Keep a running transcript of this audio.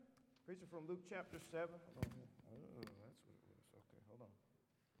Preaching from Luke chapter 7. Hold on here. Oh, that's what it was. Okay, hold on.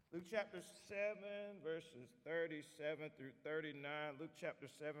 Luke chapter 7, verses 37 through 39. Luke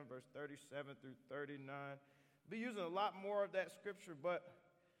chapter 7, verse 37 through 39. I'll be using a lot more of that scripture, but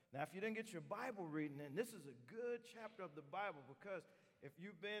now if you didn't get your Bible reading in, this is a good chapter of the Bible, because if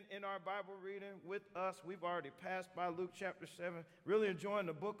you've been in our Bible reading with us, we've already passed by Luke chapter 7, really enjoying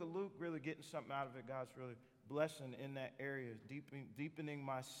the book of Luke, really getting something out of it. God's really blessing in that area, deepening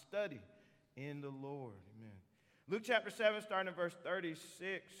my study in the Lord. Amen. Luke chapter 7, starting in verse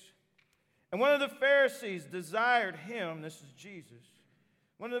 36. And one of the Pharisees desired him, this is Jesus,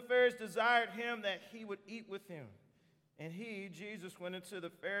 one of the Pharisees desired him that he would eat with him. And he, Jesus, went into the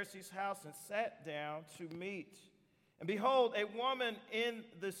Pharisee's house and sat down to meat. And behold, a woman in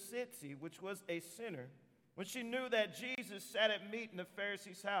the city, which was a sinner, when she knew that Jesus sat at meat in the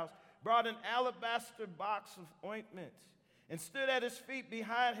Pharisee's house, brought an alabaster box of ointment, and stood at his feet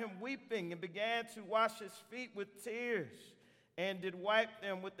behind him weeping, and began to wash his feet with tears, and did wipe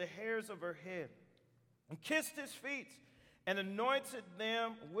them with the hairs of her head, and kissed his feet, and anointed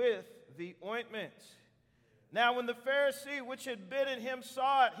them with the ointment. Now when the Pharisee which had bidden him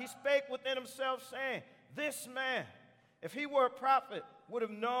saw it, he spake within himself, saying, This man, if he were a prophet, would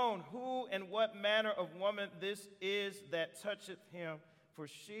have known who and what manner of woman this is that toucheth him, for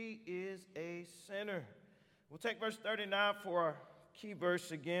she is a sinner. We'll take verse 39 for our key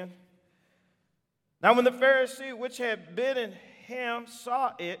verse again. Now when the Pharisee which had bidden him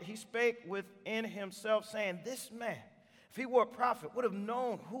saw it, he spake within himself, saying, This man, if he were a prophet, would have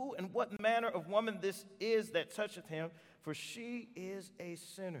known who and what manner of woman this is that toucheth him, for she is a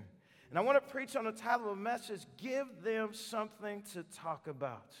sinner. And I want to preach on the title of a message, Give Them Something to Talk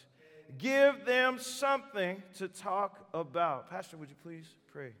About. Give them something to talk about. Pastor, would you please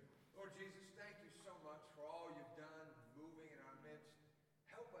pray? Lord Jesus, thank you so much for all you've done, moving in our midst.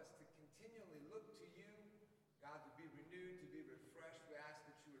 Help us to continually look to you, God, to be renewed, to be refreshed. We ask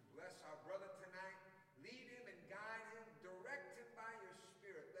that you would bless our brother tonight, lead him and guide him, direct him by your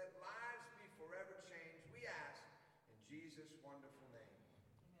Spirit. Let lives be forever changed. We ask in Jesus' wonderful name.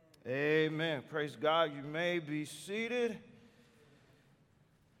 Amen. Praise God. You may be seated.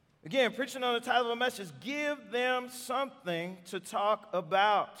 Again, preaching on the title of a message, Give Them Something to Talk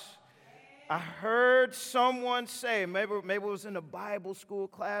About. I heard someone say, maybe it was in a Bible school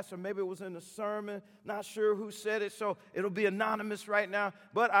class, or maybe it was in a sermon, not sure who said it, so it'll be anonymous right now,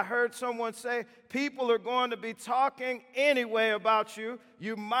 but I heard someone say, people are going to be talking anyway about you.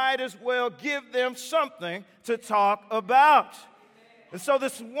 You might as well give them something to talk about. And so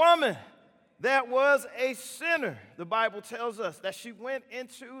this woman that was a sinner, the Bible tells us that she went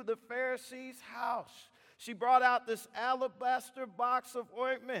into the Pharisee's house. She brought out this alabaster box of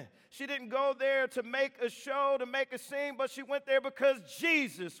ointment. She didn't go there to make a show, to make a scene, but she went there because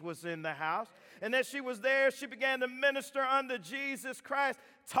Jesus was in the house. And as she was there, she began to minister unto Jesus Christ.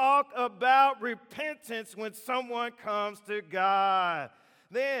 Talk about repentance when someone comes to God.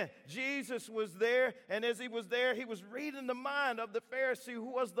 Then Jesus was there, and as he was there, he was reading the mind of the Pharisee who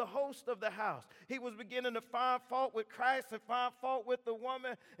was the host of the house. He was beginning to find fault with Christ and find fault with the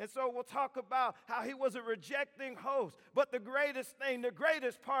woman. And so we'll talk about how he was a rejecting host. But the greatest thing, the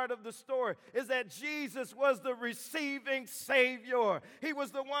greatest part of the story is that Jesus was the receiving Savior. He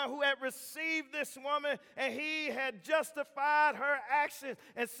was the one who had received this woman, and he had justified her actions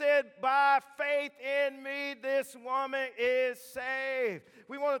and said, by faith in me, this woman is saved.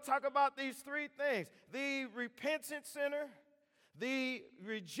 We want to talk about these three things: the repentant sinner, the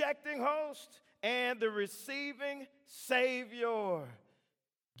rejecting host, and the receiving Savior.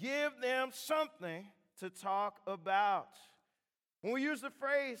 Give them something to talk about. When we use the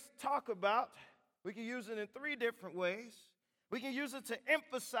phrase talk about, we can use it in three different ways. We can use it to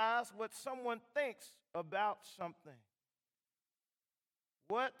emphasize what someone thinks about something.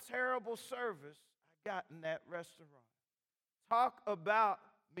 What terrible service I got in that restaurant. Talk about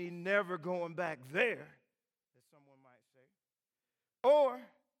me never going back there, as someone might say. Or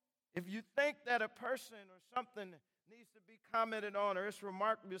if you think that a person or something needs to be commented on, or it's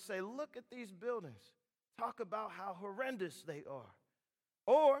remarkable, you say, look at these buildings. Talk about how horrendous they are.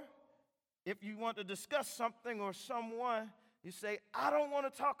 Or if you want to discuss something or someone, you say, I don't want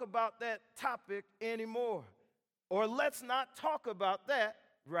to talk about that topic anymore. Or let's not talk about that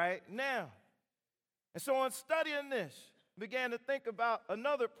right now. And so in studying this, began to think about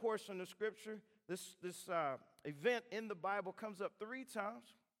another portion of Scripture. This event in the Bible comes up 3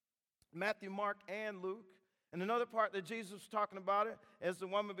 times, Matthew, Mark, and Luke. And another part that Jesus was talking about it, as the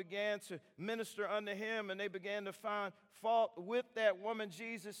woman began to minister unto him, and they began to find fault with that woman,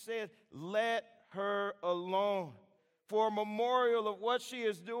 Jesus said, let her alone. for a memorial of what she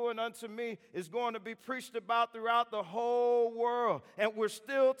is doing unto me is going to be preached about throughout the whole world. And we're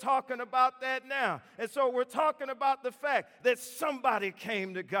still talking about that now. And so we're talking about the fact that somebody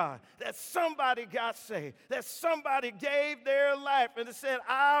came to God, that somebody got saved, that somebody gave their life and said,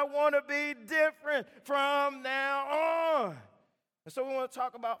 I want to be different from now on. And so we want to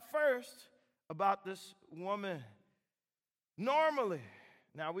talk about first about this woman. Normally,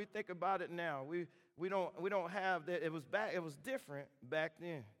 now we think about it now. We don't have that. It was different back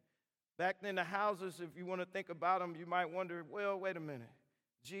then. Back then, the houses, if you want to think about them, you might wonder, well, wait a minute.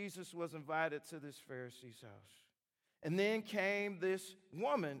 Jesus was invited to this Pharisee's house. And then came this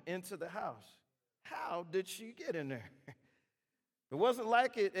woman into the house. How did she get in there? It wasn't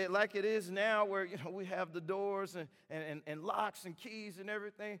like it is now where, we have the doors and locks and keys and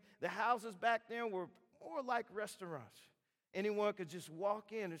everything. The houses back then were more like restaurants. Anyone could just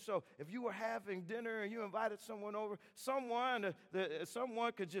walk in. And so if you were having dinner and you invited someone over, someone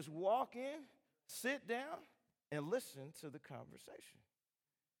could just walk in, sit down, and listen to the conversation.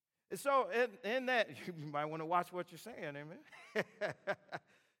 And so in that, you might want to watch what you're saying, amen?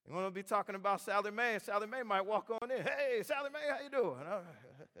 You want to be talking about Sally Mae, and Sally Mae might walk on in. Hey, Sally Mae, how you doing?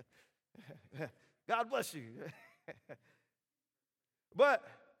 God bless you. But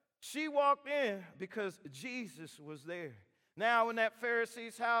she walked in because Jesus was there. Now, in that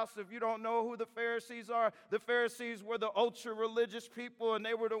Pharisee's house, if you don't know who the Pharisees are, the Pharisees were the ultra-religious people, and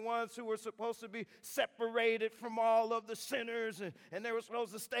they were the ones who were supposed to be separated from all of the sinners, and they were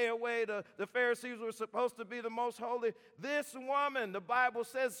supposed to stay away. The Pharisees were supposed to be the most holy. This woman, the Bible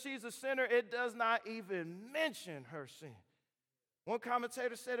says she's a sinner. It does not even mention her sin. One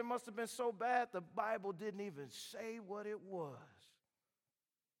commentator said it must have been so bad the Bible didn't even say what it was.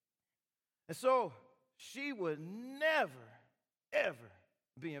 And so she would never, ever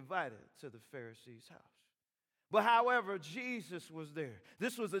be invited to the Pharisee's house. But however, Jesus was there.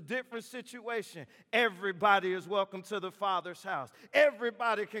 This was a different situation. Everybody is welcome to the Father's house.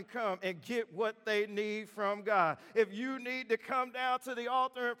 Everybody can come and get what they need from God. If you need to come down to the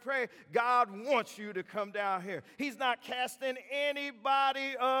altar and pray, God wants you to come down here. He's not casting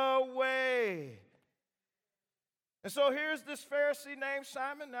anybody away. And so here's this Pharisee named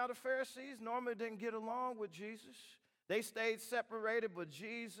Simon. Now the Pharisees normally didn't get along with Jesus. They stayed separated, but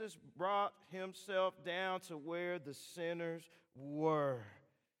Jesus brought himself down to where the sinners were.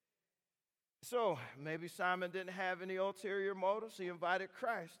 So maybe Simon didn't have any ulterior motives. He invited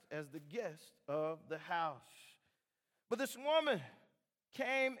Christ as the guest of the house. But this woman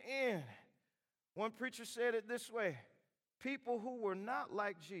came in. One preacher said it this way: people who were not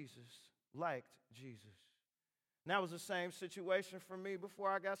like Jesus liked Jesus. And that was the same situation for me before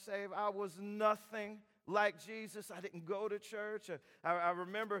I got saved. I was nothing like Jesus. I didn't go to church. I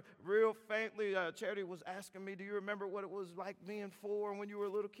remember real faintly, Charity was asking me, do you remember what it was like being 4 when you were a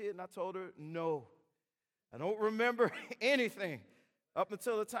little kid? And I told her, no. I don't remember anything up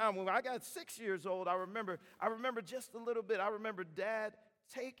until the time when I got 6 years old. I remember just a little bit. I remember Dad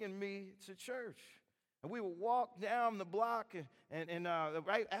taking me to church. And we would walk down the block, and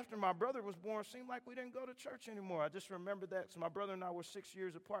right after my brother was born, it seemed like we didn't go to church anymore. I just remember that. So my brother and I were 6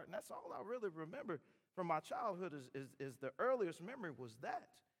 years apart, and that's all I really remember from my childhood is the earliest memory was that.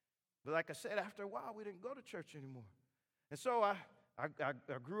 But like I said, after a while, we didn't go to church anymore. And so I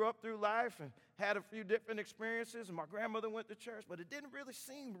grew up through life and had a few different experiences, and my grandmother went to church, but it didn't really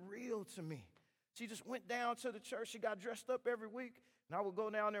seem real to me. She just went down to the church. She got dressed up every week, and I would go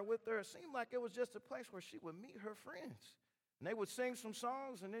down there with her. It seemed like it was just a place where she would meet her friends. And they would sing some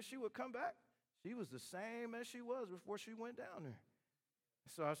songs, and then she would come back. She was the same as she was before she went down there.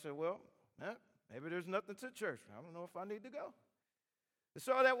 So I said, well, maybe there's nothing to church. I don't know if I need to go. And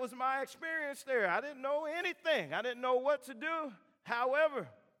so that was my experience there. I didn't know anything. I didn't know what to do. However,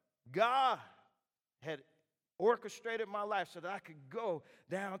 God had orchestrated my life so that I could go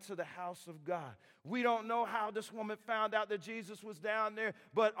down to the house of God. We don't know how this woman found out that Jesus was down there,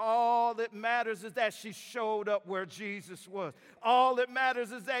 but all that matters is that she showed up where Jesus was. All that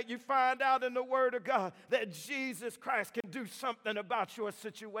matters is that you find out in the Word of God that Jesus Christ can do something about your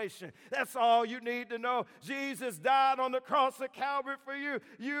situation. That's all you need to know. Jesus died on the cross of Calvary for you.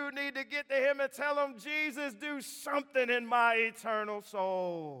 You need to get to Him and tell Him, Jesus, do something in my eternal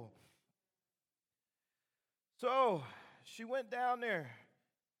soul. So she went down there.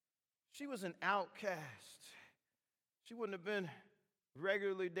 She was an outcast. She wouldn't have been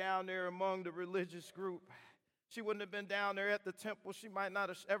regularly down there among the religious group. She wouldn't have been down there at the temple. She might not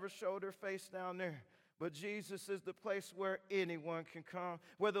have ever showed her face down there. But Jesus is the place where anyone can come,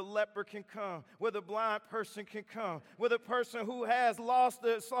 where the leper can come, where the blind person can come, where the person who has lost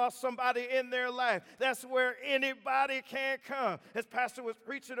somebody in their life. That's where anybody can come. As Pastor was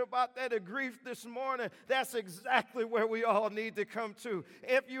preaching about that grief this morning, that's exactly where we all need to come to.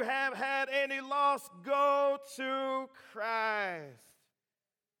 If you have had any loss, go to Christ.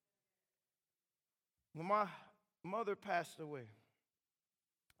 When my mother passed away,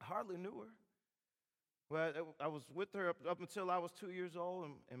 I hardly knew her. Well, I was with her up until I was 2 years old,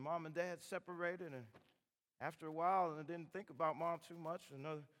 and Mom and Dad separated. And after a while, I didn't think about Mom too much.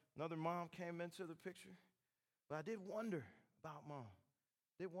 Another mom came into the picture. But I did wonder about Mom.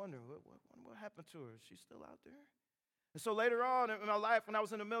 I did wonder, what happened to her? Is she still out there? And so later on in my life, when I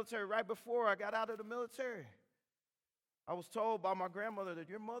was in the military, right before I got out of the military, I was told by my grandmother that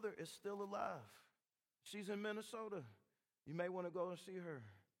your mother is still alive. She's in Minnesota. You may want to go and see her.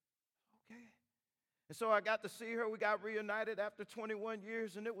 Okay. And so I got to see her. We got reunited after 21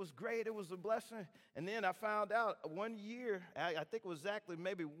 years, and it was great. It was a blessing. And then I found out 1 year, I think it was exactly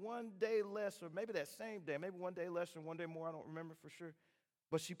maybe 1 day less, or maybe that same day, maybe 1 day less or 1 day more, I don't remember for sure.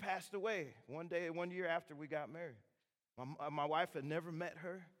 But she passed away 1 year after we got married. My wife had never met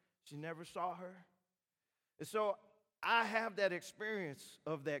her. She never saw her. And so I have that experience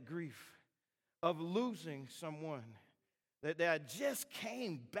of that grief, of losing someone that just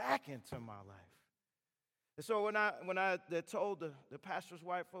came back into my life. And so when I told the pastor's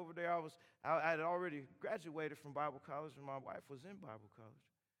wife over there, I had already graduated from Bible college, and my wife was in Bible college.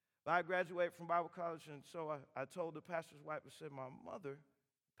 But I graduated from Bible college, and so I told the pastor's wife, I said, my mother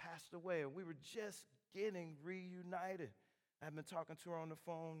passed away, and we were just getting reunited. I've been talking to her on the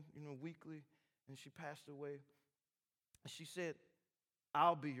phone, weekly, and she passed away. And she said,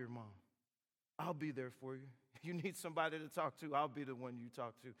 I'll be your mom. I'll be there for you. If you need somebody to talk to, I'll be the one you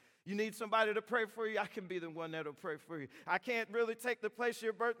talk to. You need somebody to pray for you, I can be the one that'll pray for you. I can't really take the place of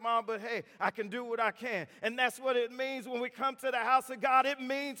your birth mom, but hey, I can do what I can. And that's what it means when we come to the house of God. It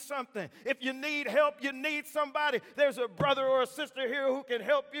means something. If you need help, you need somebody. There's a brother or a sister here who can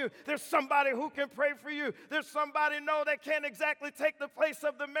help you. There's somebody who can pray for you. There's somebody, that can't exactly take the place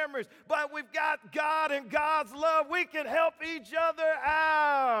of the memories. But we've got God and God's love. We can help each other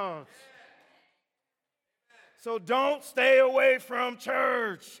out. So don't stay away from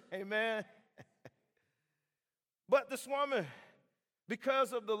church. Amen. But this woman,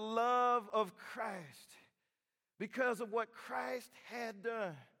 because of the love of Christ, because of what Christ had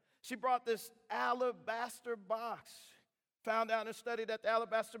done, she brought this alabaster box. Found out in a study that the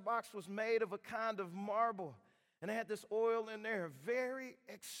alabaster box was made of a kind of marble. And it had this oil in there, very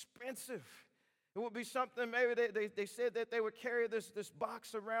expensive. It would be something, maybe they said that they would carry this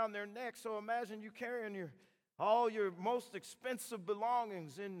box around their neck. So imagine you carrying all your most expensive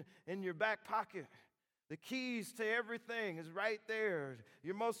belongings in your back pocket. The keys to everything is right there.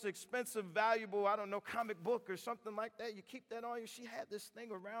 Your most expensive, valuable, comic book or something like that. You keep that on you. She had this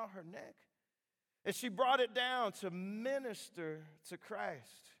thing around her neck. And she brought it down to minister to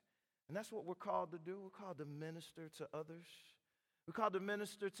Christ. And that's what we're called to do. We're called to minister to others. We're called to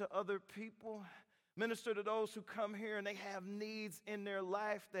minister to other people. Minister to those who come here and they have needs in their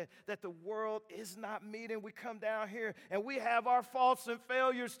life that the world is not meeting. We come down here and we have our faults and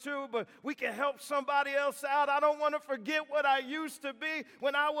failures too, but we can help somebody else out. I don't want to forget what I used to be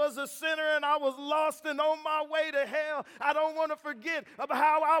when I was a sinner and I was lost and on my way to hell. I don't want to forget about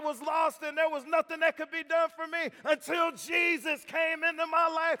how I was lost and there was nothing that could be done for me until Jesus came into my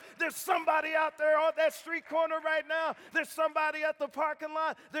life. There's somebody out there on that street corner right now. There's somebody at the parking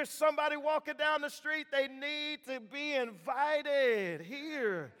lot. There's somebody walking down the street. They need to be invited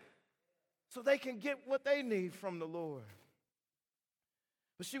here so they can get what they need from the Lord.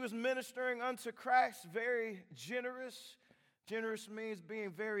 But she was ministering unto Christ, very generous. Generous means being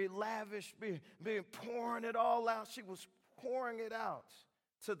very lavish, being pouring it all out. She was pouring it out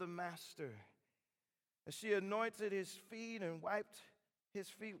to the Master. And she anointed his feet and wiped his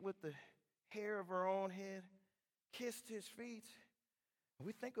feet with the hair of her own head, kissed his feet.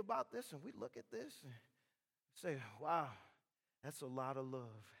 We think about this and we look at this and say, wow, that's a lot of love.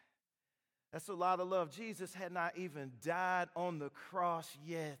 That's a lot of love. Jesus had not even died on the cross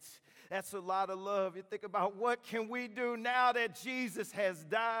yet. That's a lot of love. You think about what can we do now that Jesus has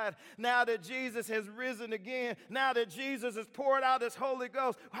died, now that Jesus has risen again, now that Jesus has poured out his Holy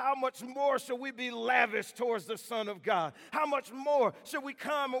Ghost. How much more should we be lavish towards the Son of God? How much more should we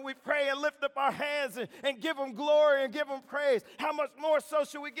come and we pray and lift up our hands and give him glory and give him praise? How much more so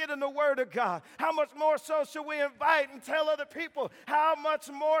should we get in the Word of God? How much more so should we invite and tell other people? How much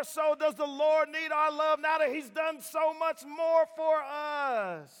more so does the Lord need our love now that he's done so much more for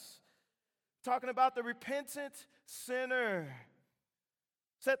us? Talking about the repentant sinner.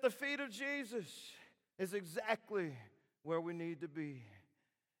 It's at the feet of Jesus is exactly where we need to be.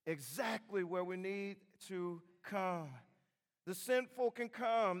 Exactly where we need to come. The sinful can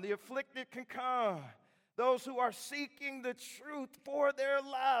come. The afflicted can come. Those who are seeking the truth for their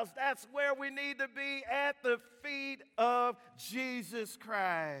lives, that's where we need to be, at the feet of Jesus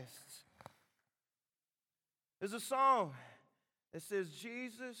Christ. There's a song that says,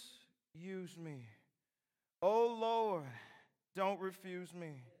 Jesus, use me. Oh Lord, don't refuse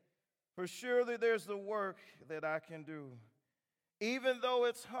me. For surely there's the work that I can do. Even though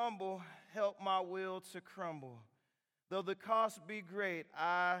it's humble, help my will to crumble. Though the cost be great,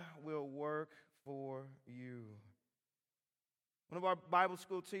 I will work for you. One of our Bible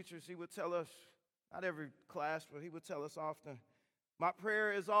school teachers, he would tell us, not every class, but he would tell us often, my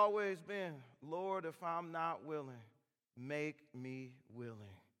prayer has always been, Lord, if I'm not willing, make me willing.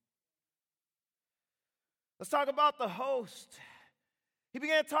 Let's talk about the host. He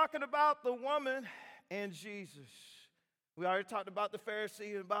began talking about the woman and Jesus. We already talked about the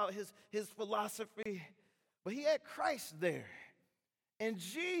Pharisee and about his philosophy, but he had Christ there. And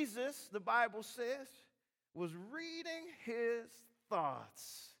Jesus, the Bible says, was reading his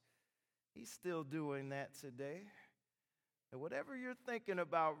thoughts. He's still doing that today. And whatever you're thinking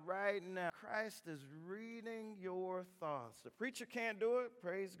about right now, Christ is reading your thoughts. The preacher can't do it,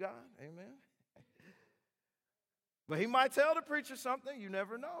 praise God, amen. But he might tell the preacher something, you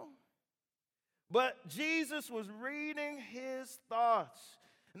never know. But Jesus was reading his thoughts.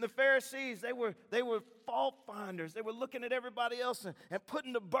 And the Pharisees, they were fault finders. They were looking at everybody else and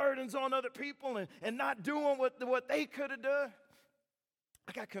putting the burdens on other people and not doing what they could have done.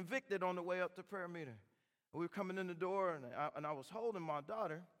 I got convicted on the way up to prayer meeting. We were coming in the door, and I was holding my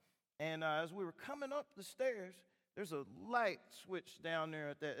daughter. And as we were coming up the stairs, there's a light switch down there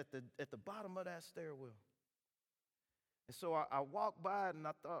at the bottom of that stairwell. And so I walked by it, and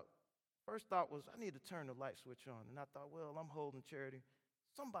first thought was, I need to turn the light switch on. And I thought, well, I'm holding charity.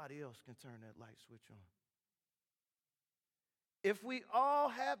 Somebody else can turn that light switch on. If we all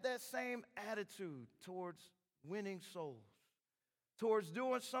have that same attitude towards winning souls, towards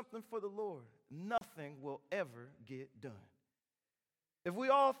doing something for the Lord, nothing will ever get done. If we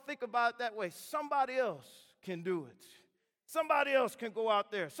all think about it that way, somebody else can do it. Somebody else can go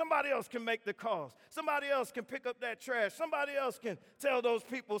out there. Somebody else can make the calls. Somebody else can pick up that trash. Somebody else can tell those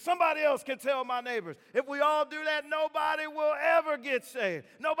people. Somebody else can tell my neighbors. If we all do that, nobody will ever get saved.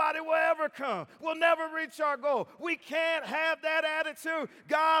 Nobody will ever come. We'll never reach our goal. We can't have that attitude.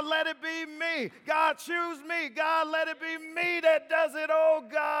 God, let it be me. God, choose me. God, let it be me that does it, oh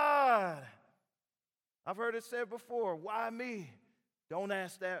God. I've heard it said before, why me? Don't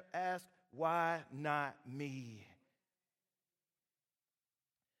ask that. Ask, why not me?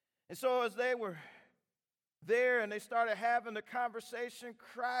 And so as they were there and they started having the conversation,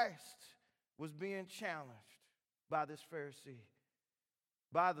 Christ was being challenged by this Pharisee,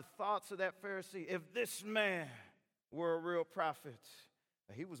 by the thoughts of that Pharisee. If this man were a real prophet,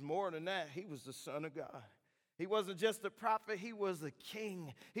 he was more than that. He was the Son of God. He wasn't just a prophet, he was the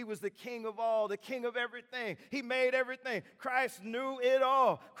king. He was the king of all, the king of everything. He made everything. Christ knew it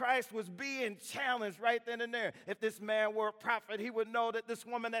all. Christ was being challenged right then and there. If this man were a prophet, he would know that this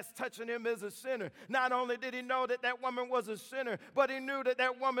woman that's touching him is a sinner. Not only did he know that that woman was a sinner, but he knew that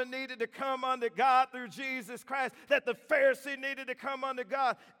that woman needed to come under God through Jesus Christ, that the Pharisee needed to come under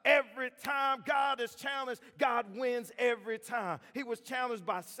God. Every time God is challenged, God wins every time. He was challenged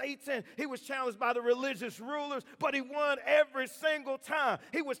by Satan. He was challenged by the religious rulers. But he won every single time.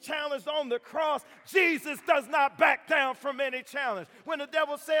 He was challenged on the cross. Jesus does not back down from any challenge. When the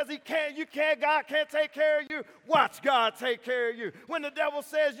devil says God can't take care of you, watch God take care of you. When the devil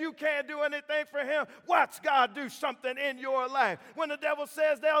says you can't do anything for him, watch God do something in your life. When the devil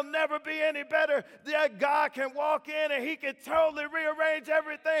says there'll never be any better, that God can walk in and he can totally rearrange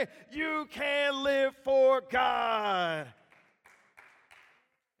everything. You can live for God.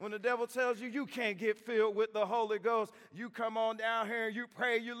 When the devil tells you you can't get filled with the Holy Ghost, you come on down here and you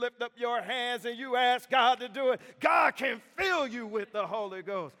pray, you lift up your hands and you ask God to do it. God can fill you with the Holy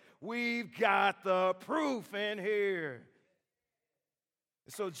Ghost. We've got the proof in here.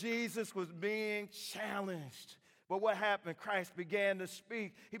 So Jesus was being challenged. But what happened? Christ began to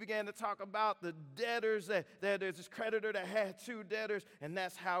speak. He began to talk about the debtors, that there's this creditor that had two debtors, and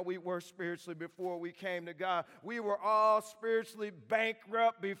that's how we were spiritually before we came to God. We were all spiritually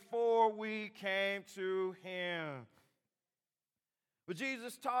bankrupt before we came to him. But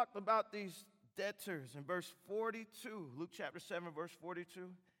Jesus talked about these debtors in verse 42, Luke chapter 7, verse 42.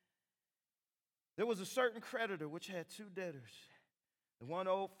 There was a certain creditor which had two debtors. One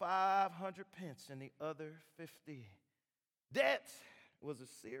owed 500 pence and the other 50. Debt was a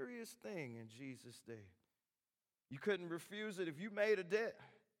serious thing in Jesus' day. You couldn't refuse it. If you made a debt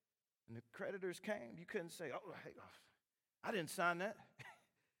and the creditors came, you couldn't say, oh, hey, I didn't sign that.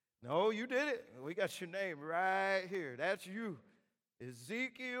 No, you did it. We got your name right here. That's you.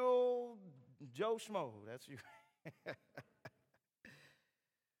 Ezekiel Joe Schmo. That's you.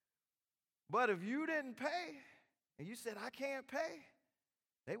 But if you didn't pay and you said, I can't pay,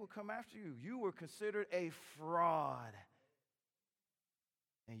 they would come after you. You were considered a fraud.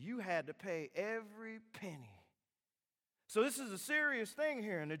 And you had to pay every penny. So this is a serious thing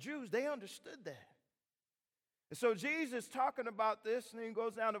here. And the Jews, they understood that. And so Jesus talking about this, and then he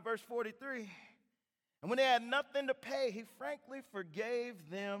goes down to verse 43. And when they had nothing to pay, he frankly forgave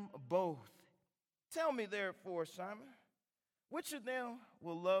them both. Tell me, therefore, Simon, which of them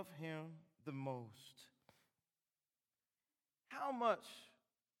will love him the most? How much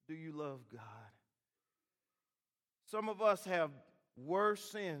do you love God? Some of us have worse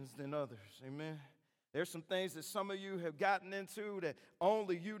sins than others. Amen. There's some things that some of you have gotten into that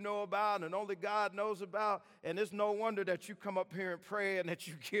only you know about and only God knows about. And it's no wonder that you come up here and pray and that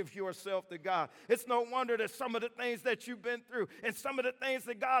you give yourself to God. It's no wonder that some of the things that you've been through and some of the things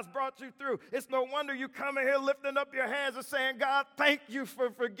that God's brought you through, it's no wonder you come in here lifting up your hands and saying, God, thank you for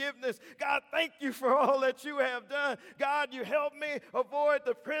forgiveness. God, thank you for all that you have done. God, you helped me avoid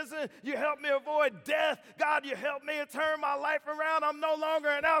the prison. You helped me avoid death. God, you helped me turn my life around. I'm no longer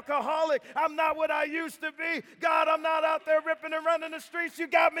an alcoholic. I'm not what I used to be. God, I'm not out there ripping and running the streets. You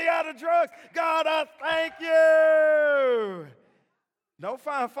got me out of drugs. God, I thank you. Don't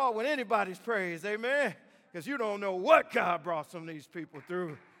find fault with anybody's praise, amen? Because you don't know what God brought some of these people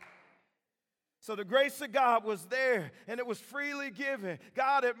through. So the grace of God was there, and it was freely given.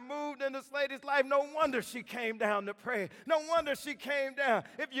 God had moved in this lady's life. No wonder she came down to pray. No wonder she came down.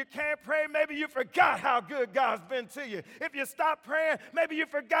 If you can't pray, maybe you forgot how good God's been to you. If you stop praying, maybe you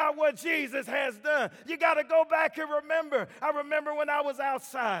forgot what Jesus has done. You got to go back and remember. I remember when I was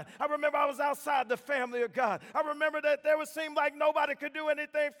outside. I remember I was outside the family of God. I remember that there would seem like nobody could do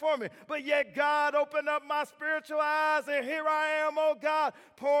anything for me. But yet God opened up my spiritual eyes, and here I am, oh God,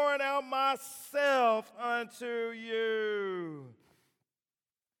 pouring out myself unto you.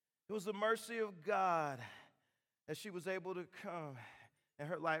 It was the mercy of God that she was able to come and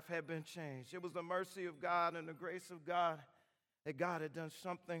her life had been changed. It was the mercy of God and the grace of God that God had done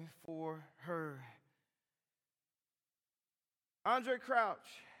something for her. Andre Crouch,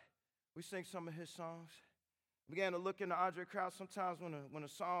 we sing some of his songs. Began to look into Andre Crouch. Sometimes when a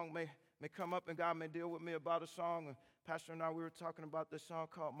song may come up and God may deal with me about a song, and Pastor and I, we were talking about this song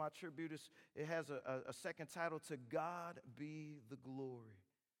called My Tribute. It has a second title, To God Be the Glory.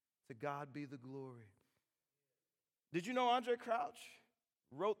 To God Be the Glory. Did you know Andre Crouch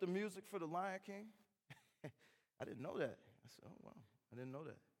wrote the music for The Lion King? I didn't know that. I said, oh, wow, I didn't know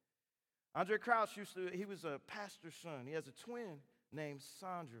that. Andre Crouch he was a pastor's son. He has a twin named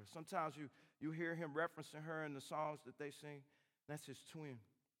Sandra. Sometimes you hear him referencing her in the songs that they sing. That's his twin.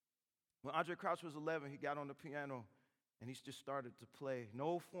 When Andre Crouch was 11, he got on the piano and he just started to play.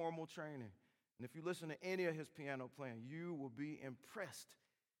 No formal training. And if you listen to any of his piano playing, you will be impressed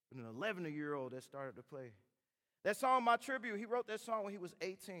with an 11-year-old that started to play. That song, My Tribute, he wrote that song when he was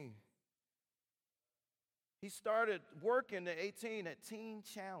 18. He started working at 18 at Teen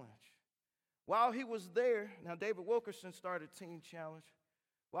Challenge. While he was there, now David Wilkerson started Teen Challenge.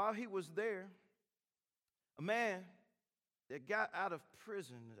 While he was there, a man that got out of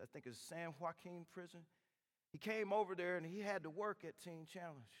prison, I think it's San Joaquin prison, he came over there and he had to work at Teen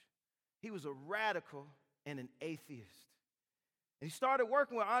Challenge. He was a radical and an atheist. And he started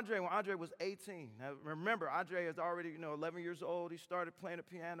working with Andre when Andre was 18. Now remember, Andre is already 11 years old. He started playing the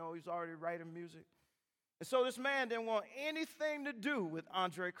piano. He's already writing music. And so this man didn't want anything to do with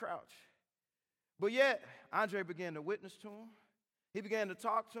Andre Crouch. But yet, Andre began to witness to him. He began to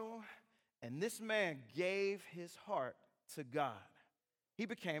talk to him. And this man gave his heart to God. He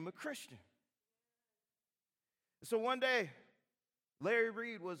became a Christian. So one day, Larry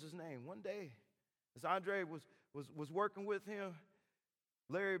Reed was his name. One day, as Andre was working with him,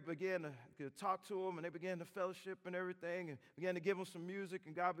 Larry began to talk to him, and they began to fellowship and everything, and began to give him some music,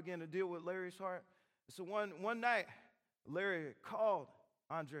 and God began to deal with Larry's heart. So one night, Larry called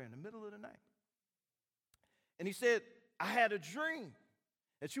Andre in the middle of the night. And he said, I had a dream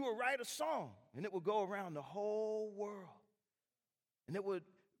that you would write a song, and it would go around the whole world. And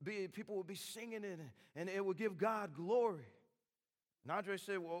people would be singing it, and it would give God glory. And Andre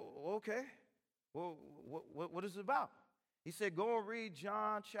said, well, okay. Well, what is it about? He said, go and read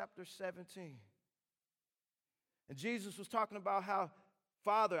John chapter 17. And Jesus was talking about how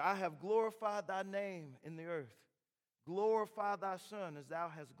Father, I have glorified thy name in the earth. Glorify thy Son as thou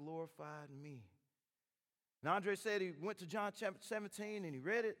hast glorified me. And Andre said he went to John chapter 17 and he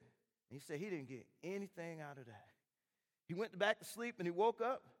read it. And he said he didn't get anything out of that. He went back to sleep and he woke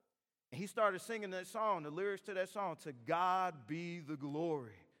up and he started singing that song, the lyrics to that song, to God be the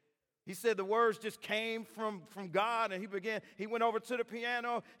glory. He said the words just came from God, and he went over to the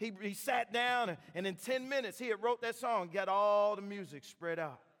piano, he sat down, and in 10 minutes he had wrote that song, got all the music spread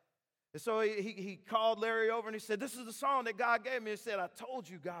out. And so he called Larry over and he said, this is the song that God gave me. He said, I told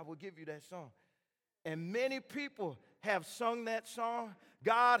you God would give you that song. And many people have sung that song.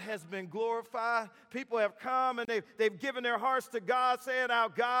 God has been glorified. People have come and they've given their hearts to God, saying, "Our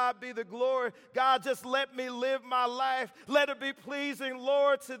God be the glory. God, just let me live my life. Let it be pleasing,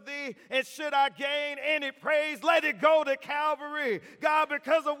 Lord, to thee. And should I gain any praise, let it go to Calvary. God,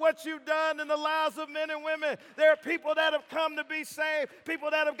 because of what you've done in the lives of men and women, there are people that have come to be saved, people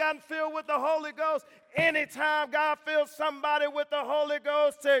that have gotten filled with the Holy Ghost. Anytime God fills somebody with the Holy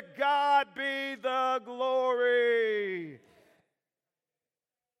Ghost, to God be the glory."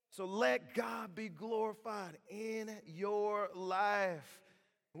 So let God be glorified in your life.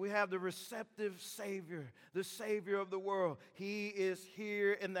 We have the receptive Savior, the Savior of the world. He is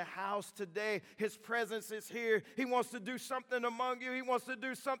here in the house today. His presence is here. He wants to do something among you. He wants to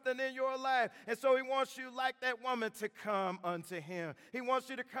do something in your life. And so he wants you, like that woman, to come unto him. He wants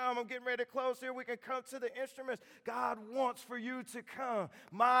you to come. I'm getting ready to close here. We can come to the instruments. God wants for you to come.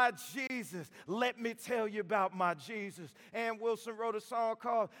 My Jesus. Let me tell you about my Jesus. Ann Wilson wrote a song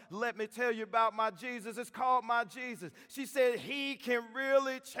called Let Me Tell You About My Jesus. It's called My Jesus. She said, he can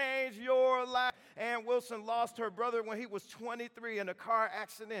really change your life. Ann Wilson lost her brother when he was 23 in a car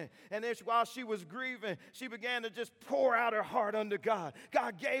accident. And then while she was grieving, she began to just pour out her heart unto God.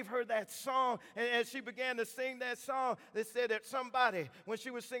 God gave her that song, and as she began to sing that song, they said that somebody, when she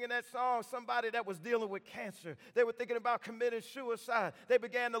was singing that song, somebody that was dealing with cancer, they were thinking about committing suicide. They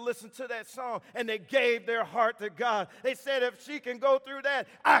began to listen to that song, and they gave their heart to God. They said, if she can go through that,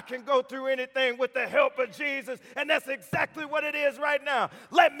 I can go through anything with the help of Jesus. And that's exactly what it is right now.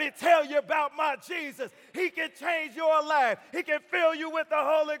 Let me tell you about my Jesus. He can change your life. He can fill you with the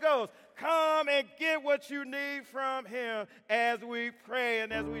Holy Ghost. Come and get what you need from him as we pray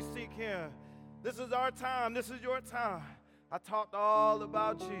and as we seek him. This is our time. This is your time. I talked all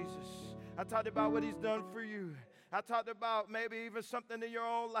about Jesus. I talked about what he's done for you. I talked about maybe even something in your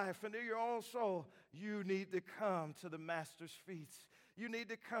own life and in your own soul. You need to come to the Master's feet. You need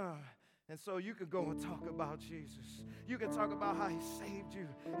to come. And so you can go and talk about Jesus. You can talk about how he saved you.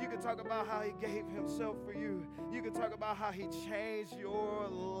 You can talk about how he gave himself for you. You can talk about how he changed your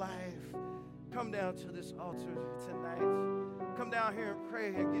life. Come down to this altar tonight. Come down here and pray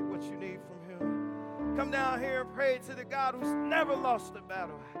and get what you need from him. Come down here and pray to the God who's never lost a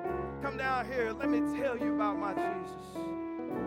battle. Come down here. Let me tell you about my Jesus.